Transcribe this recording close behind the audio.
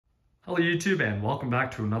Hello YouTube and welcome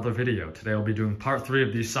back to another video. Today I'll be doing part 3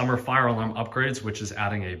 of the summer fire alarm upgrades, which is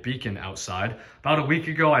adding a beacon outside. About a week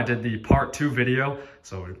ago I did the part 2 video,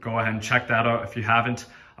 so go ahead and check that out if you haven't.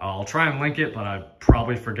 I'll try and link it, but I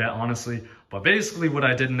probably forget honestly. But basically what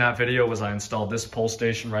I did in that video was I installed this pole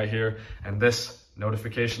station right here and this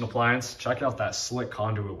notification appliance. Check out that slick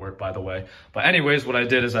conduit work, by the way. But anyways, what I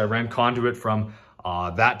did is I ran conduit from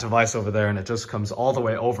that device over there, and it just comes all the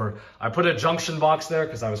way over. I put a junction box there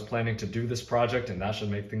because I was planning to do this project, and that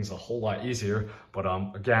should make things a whole lot easier. But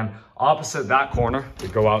again, opposite that corner, we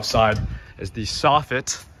go outside, is the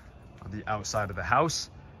soffit on the outside of the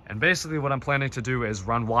house. And basically what I'm planning to do is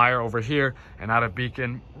run wire over here and add a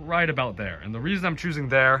beacon right about there. And the reason I'm choosing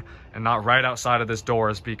there and not right outside of this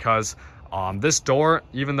door is because this door,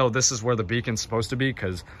 even though this is where the beacon's supposed to be,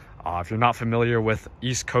 because if you're not familiar with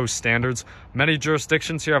East Coast standards, many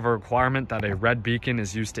jurisdictions here have a requirement that a red beacon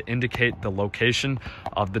is used to indicate the location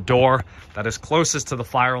of the door that is closest to the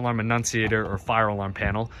fire alarm annunciator or fire alarm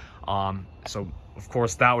panel. So of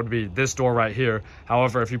course that would be this door right here.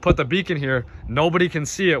 However, if you put the beacon here, nobody can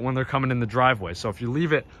see it when they're coming in the driveway. So if you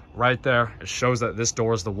leave it right there, it shows that this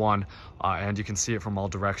door is the one, and you can see it from all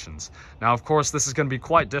directions. Now, of course, this is going to be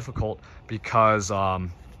quite difficult because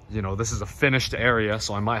you know, this is a finished area,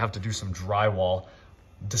 so I might have to do some drywall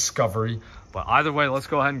discovery. But either way, let's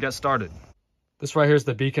go ahead and get started. This right here is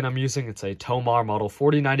the beacon I'm using. It's a Tomar model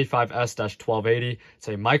 4095S-1280. It's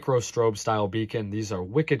a micro strobe style beacon. These are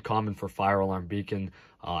wicked common for fire alarm beacon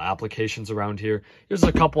applications around here. Here's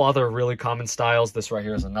a couple other really common styles. This right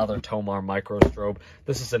here is another Tomar micro strobe.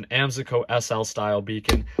 This is an Amzico SL style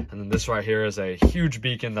beacon, and then this right here is a huge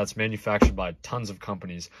beacon that's manufactured by tons of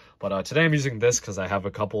companies. But today I'm using this because I have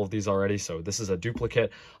a couple of these already, so this is a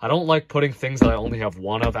duplicate. I don't like putting things that I only have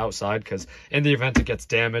one of outside, because in the event it gets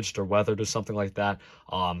damaged or weathered or something like that,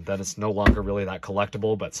 then it's no longer really that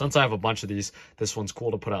collectible. But since I have a bunch of these, this one's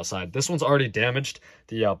cool to put outside. This one's already damaged.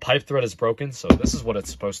 The pipe thread is broken, so this is what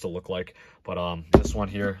it's supposed to look like. But this one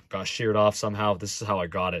here got sheared off somehow. This is how I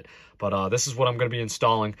got it. But this is what I'm going to be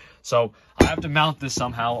installing. So I have to mount this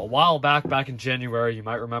somehow. A while back in January, you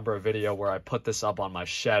might remember a video where I put this up on my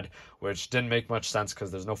shed, which didn't make much sense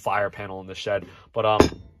because there's no fire panel in the shed. But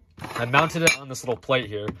I mounted it on this little plate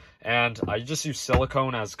here, and I just use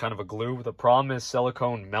silicone as kind of a glue. The problem is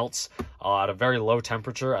silicone melts at a very low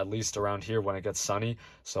temperature, at least around here when it gets sunny.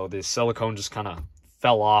 So the silicone just kind of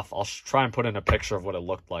fell off. I'll try and put in a picture of what it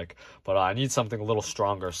looked like, but I need something a little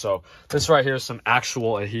stronger. So this right here is some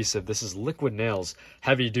actual adhesive. This is Liquid Nails,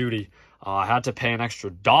 heavy duty. I had to pay an extra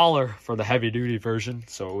 $1 for the heavy duty version,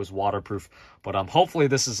 so it was waterproof. But hopefully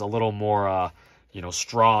this is a little more you know,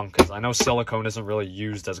 strong, because I know silicone isn't really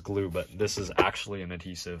used as glue, but this is actually an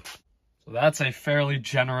adhesive. So that's a fairly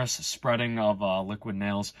generous spreading of Liquid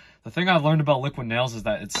Nails. The thing I've learned about Liquid Nails is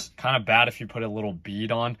that it's kind of bad if you put a little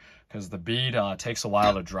bead on, because the bead takes a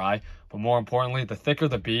while to dry. But more importantly, the thicker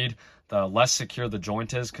the bead, the less secure the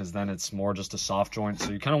joint is, because then it's more just a soft joint.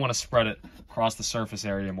 So you kind of want to spread it across the surface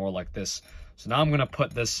area more like this. So now I'm going to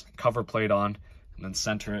put this cover plate on and then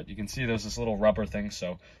center it. You can see there's this little rubber thing,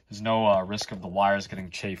 so there's no risk of the wires getting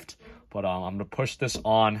chafed. But I'm going to push this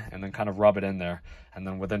on and then kind of rub it in there. And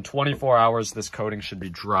then within 24 hours, this coating should be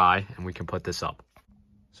dry and we can put this up.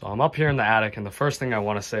 So I'm up here in the attic, and the first thing I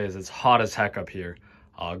want to say is it's hot as heck up here.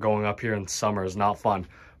 Going up here in summer is not fun.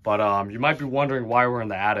 But you might be wondering why we're in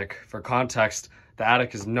the attic. For context, the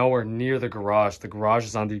attic is nowhere near the garage. The garage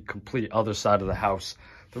is on the complete other side of the house.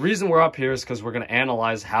 The reason we're up here is because we're going to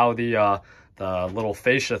analyze how the little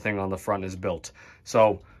fascia thing on the front is built.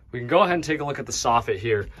 So we can go ahead and take a look at the soffit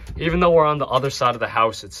here. Even though we're on the other side of the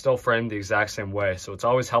house, it's still framed the exact same way. So it's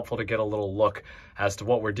always helpful to get a little look as to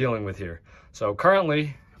what we're dealing with here. So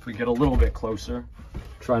currently, if we get a little bit closer,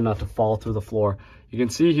 try not to fall through the floor. You can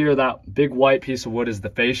see here that big white piece of wood is the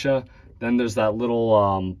fascia. Then there's that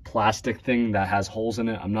little plastic thing that has holes in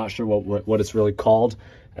it. I'm not sure what it's really called.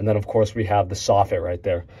 And then of course we have the soffit right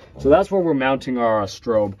there. So that's where we're mounting our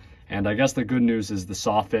strobe. And I guess the good news is the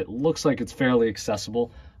soffit looks like it's fairly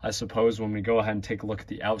accessible. I suppose when we go ahead and take a look at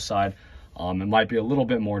the outside, it might be a little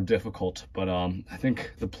bit more difficult. But I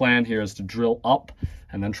think the plan here is to drill up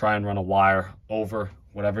and then try and run a wire over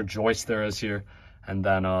whatever joist there is here, and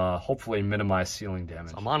then hopefully minimize ceiling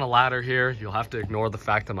damage. So I'm on a ladder here. You'll have to ignore the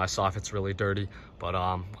fact that my soffit's really dirty, but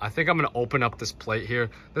I think I'm gonna open up this plate here.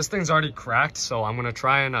 This thing's already cracked, so I'm gonna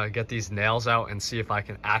try and get these nails out and see if I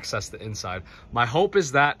can access the inside. My hope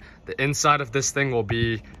is that the The inside of this thing will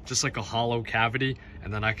be just like a hollow cavity,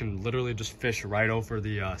 and then I can literally just fish right over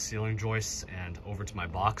the ceiling joists and over to my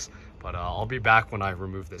box. But I'll be back when I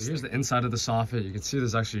remove this. Here's the inside of the soffit. You can see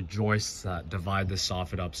there's actually joists that divide this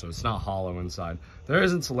soffit up, so it's not hollow inside. There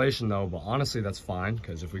is insulation though, but honestly that's fine,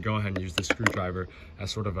 because if we go ahead and use the screwdriver as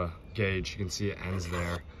sort of a gauge, you can see it ends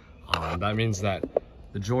there. That means that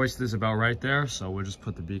the joist is about right there, so we'll just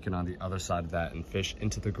put the beacon on the other side of that and fish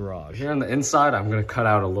into the garage. Here on the inside, I'm gonna cut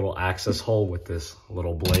out a little access hole with this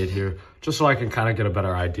little blade here, just so I can kind of get a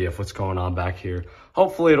better idea of what's going on back here.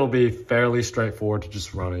 Hopefully it'll be fairly straightforward to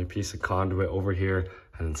just run a piece of conduit over here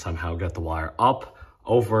and then somehow get the wire up,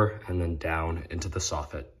 over, and then down into the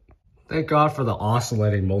soffit. Thank God for the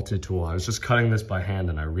oscillating multi-tool. I was just cutting this by hand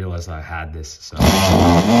and I realized I had this,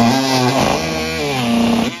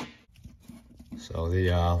 So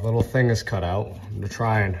the little thing is cut out. I'm gonna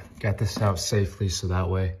try and get this out safely so that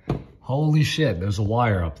way, holy shit, there's a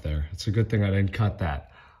wire up there. It's a good thing I didn't cut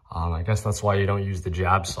that. I guess that's why you don't use the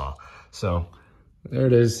jab saw. So there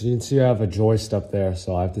it is. You can see I have a joist up there,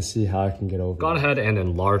 so I have to see how I can get over. Gone ahead and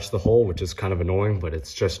enlarged the hole, which is kind of annoying, but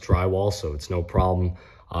it's just drywall, so it's no problem.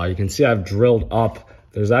 You can see I've drilled up.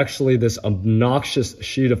 There's actually this obnoxious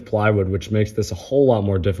sheet of plywood, which makes this a whole lot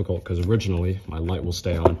more difficult, because originally, my light will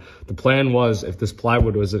stay on. The plan was, if this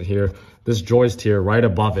plywood wasn't here, this joist here right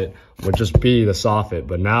above it would just be the soffit.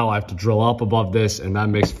 But now I have to drill up above this, and that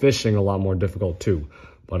makes fishing a lot more difficult too.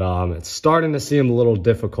 But it's starting to seem a little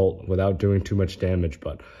difficult without doing too much damage,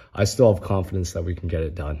 but I still have confidence that we can get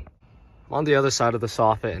it done. I'm on the other side of the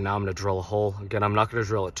soffit, and now I'm gonna drill a hole. Again, I'm not gonna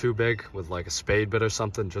drill it too big with like a spade bit or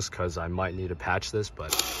something, just because I might need to patch this,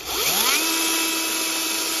 but.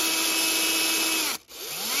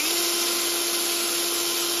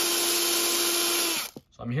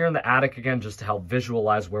 So I'm here in the attic again, just to help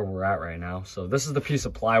visualize where we're at right now. So this is the piece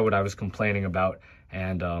of plywood I was complaining about.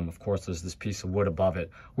 And of course, there's this piece of wood above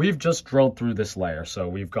it. We've just drilled through this layer. So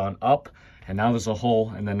we've gone up, and now there's a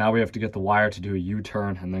hole, and then now we have to get the wire to do a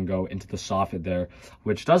U-turn and then go into the soffit there,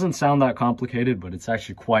 which doesn't sound that complicated, but it's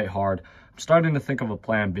actually quite hard. I'm starting to think of a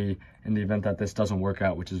plan B in the event that this doesn't work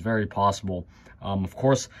out, which is very possible. Of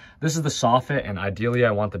course, this is the soffit, and ideally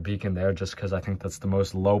I want the beacon there just because I think that's the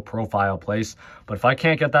most low profile place. But if I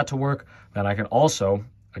can't get that to work, then I can also,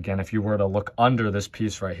 again, if you were to look under this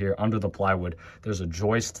piece right here, under the plywood, there's a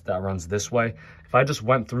joist that runs this way. If I just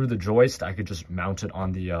went through the joist, I could just mount it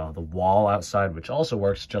on the wall outside, which also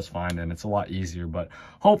works just fine, and it's a lot easier, but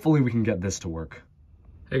hopefully we can get this to work.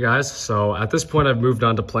 Hey guys, so at this point I've moved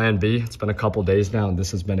on to plan B. It's been a couple days now, and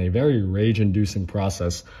this has been a very rage-inducing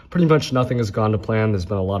process. Pretty much nothing has gone to plan. There's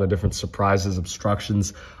been a lot of different surprises,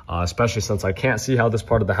 obstructions, especially since I can't see how this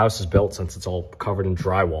part of the house is built since it's all covered in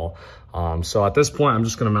drywall. So at this point, I'm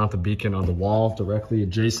just gonna mount the beacon on the wall directly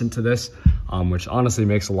adjacent to this, which honestly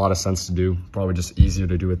makes a lot of sense to do. Probably just easier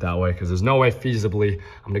to do it that way, because there's no way feasibly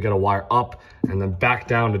I'm gonna get a wire up and then back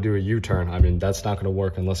down to do a U-turn. I mean, that's not gonna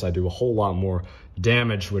work unless I do a whole lot more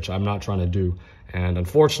damage, which I'm not trying to do. And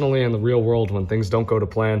unfortunately, in the real world, when things don't go to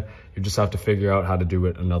plan, you just have to figure out how to do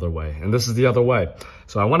it another way. And this is the other way.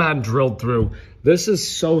 So I went ahead and drilled through. This is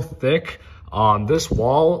so thick on this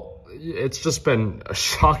wall. It's just been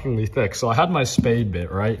shockingly thick. So I had my spade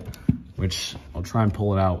bit, right? Which I'll try and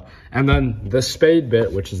pull it out. And then the spade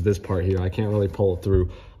bit, which is this part here, I can't really pull it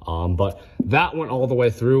through. But that went all the way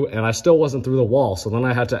through, and I still wasn't through the wall. So then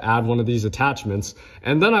I had to add one of these attachments,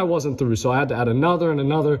 and then I wasn't through. So I had to add another and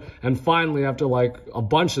another. And finally, after like a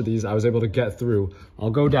bunch of these, I was able to get through. I'll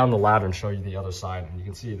go down the ladder and show you the other side. And you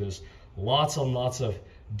can see there's lots and lots of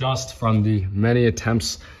dust from the many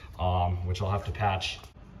attempts, which I'll have to patch.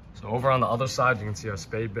 So over on the other side, you can see our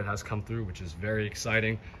spade bit has come through, which is very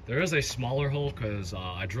exciting. There is a smaller hole because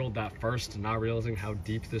I drilled that first, not realizing how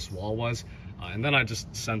deep this wall was. And then I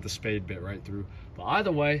just sent the spade bit right through. But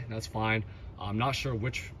either way, that's fine. I'm not sure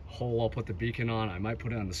which hole I'll put the beacon on. I might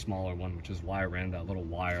put it on the smaller one, which is why I ran that little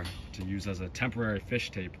wire to use as a temporary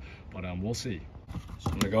fish tape, but we'll see.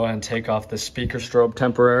 So I'm gonna go ahead and take off this speaker strobe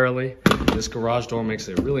temporarily. This garage door makes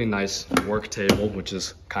a really nice work table, which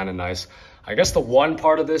is kind of nice. I guess the one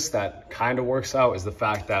part of this that kind of works out is the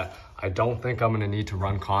fact that I don't think I'm gonna need to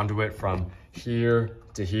run conduit from here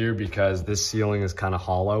to here because this ceiling is kind of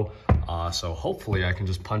hollow. So hopefully I can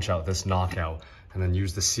just punch out this knockout and then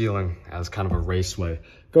use the ceiling as kind of a raceway.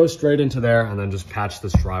 Go straight into there and then just patch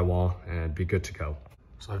this drywall and be good to go.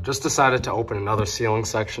 So I've just decided to open another ceiling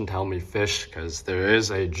section to help me fish because there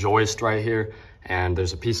is a joist right here and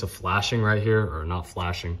there's a piece of flashing right here, or not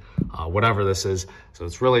flashing, whatever this is. So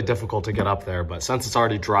it's really difficult to get up there, but since it's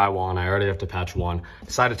already drywall and I already have to patch one,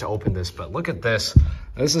 decided to open this. But look at this.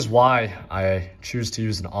 This is why I choose to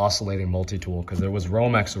use an oscillating multi-tool, because there was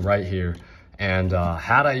Romex right here. And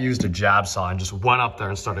had I used a jab saw and just went up there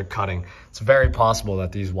and started cutting, it's very possible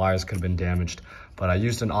that these wires could have been damaged. But I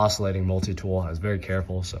used an oscillating multi-tool. I was very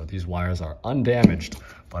careful, so these wires are undamaged.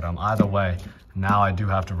 But either way, now I do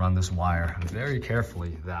have to run this wire very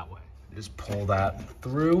carefully that way. Just pull that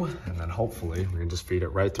through, and then hopefully we can just feed it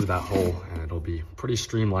right through that hole, and it'll be pretty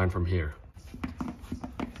streamlined from here.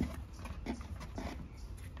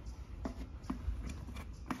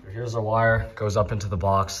 Here's our wire, goes up into the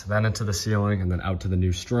box, then into the ceiling, and then out to the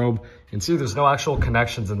new strobe. You can see there's no actual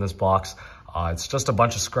connections in this box. It's just a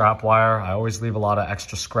bunch of scrap wire. I always leave a lot of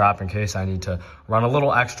extra scrap in case I need to run a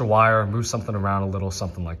little extra wire, move something around a little,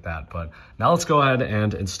 something like that. But now let's go ahead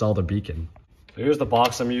and install the beacon. So here's the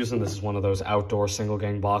box I'm using. This is one of those outdoor single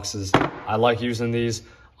gang boxes. I like using these.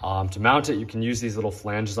 To mount it, you can use these little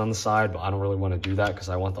flanges on the side, but I don't really want to do that because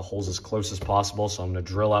I want the holes as close as possible. So I'm going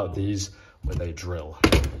to drill out these with a drill.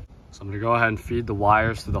 So I'm going to go ahead and feed the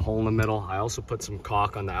wires through the hole in the middle. I also put some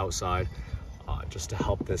caulk on the outside just to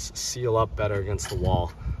help this seal up better against the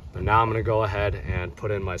wall. But now I'm going to go ahead and put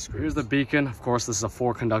in my screws. Here's the beacon. Of course, this is a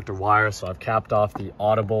 4-conductor wire, so I've capped off the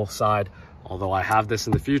audible side, although I have this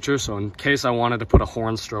in the future. So in case I wanted to put a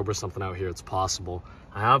horn strobe or something out here, it's possible.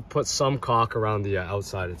 I have put some caulk around the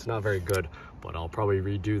outside. It's not very good, but I'll probably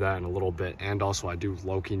redo that in a little bit. And also I do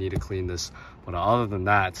low-key need to clean this. But other than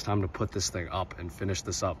that, it's time to put this thing up and finish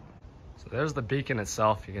this up. So there's the beacon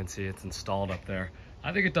itself. You can see it's installed up there.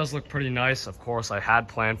 I think it does look pretty nice. Of course, I had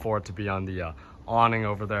planned for it to be on the awning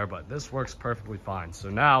over there, but this works perfectly fine. So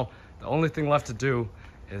now the only thing left to do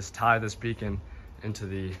is tie this beacon into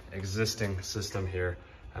the existing system here,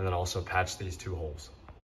 and then also patch these 2 holes.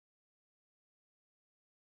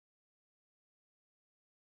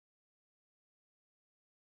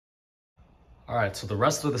 All right, so the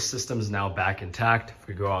rest of the system is now back intact. If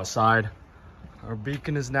we go outside, our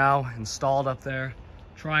beacon is now installed up there.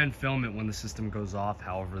 Try and film it when the system goes off.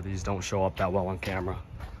 However, these don't show up that well on camera.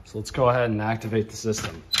 So let's go ahead and activate the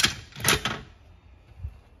system.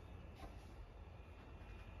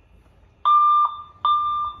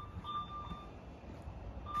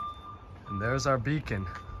 And there's our beacon.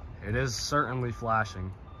 It is certainly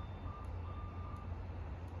flashing.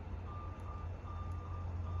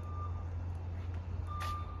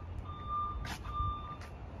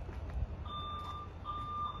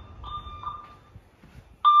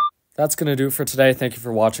 That's going to do it for today. Thank you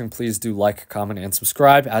for watching. Please do like, comment, and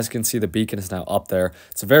subscribe. As you can see, the beacon is now up there.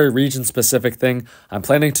 It's a very region-specific thing. I'm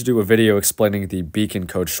planning to do a video explaining the beacon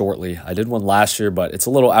code shortly. I did one last year, but it's a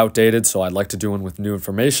little outdated, so I'd like to do one with new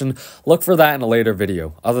information. Look for that in a later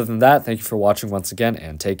video. Other than that, thank you for watching once again,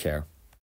 and take care.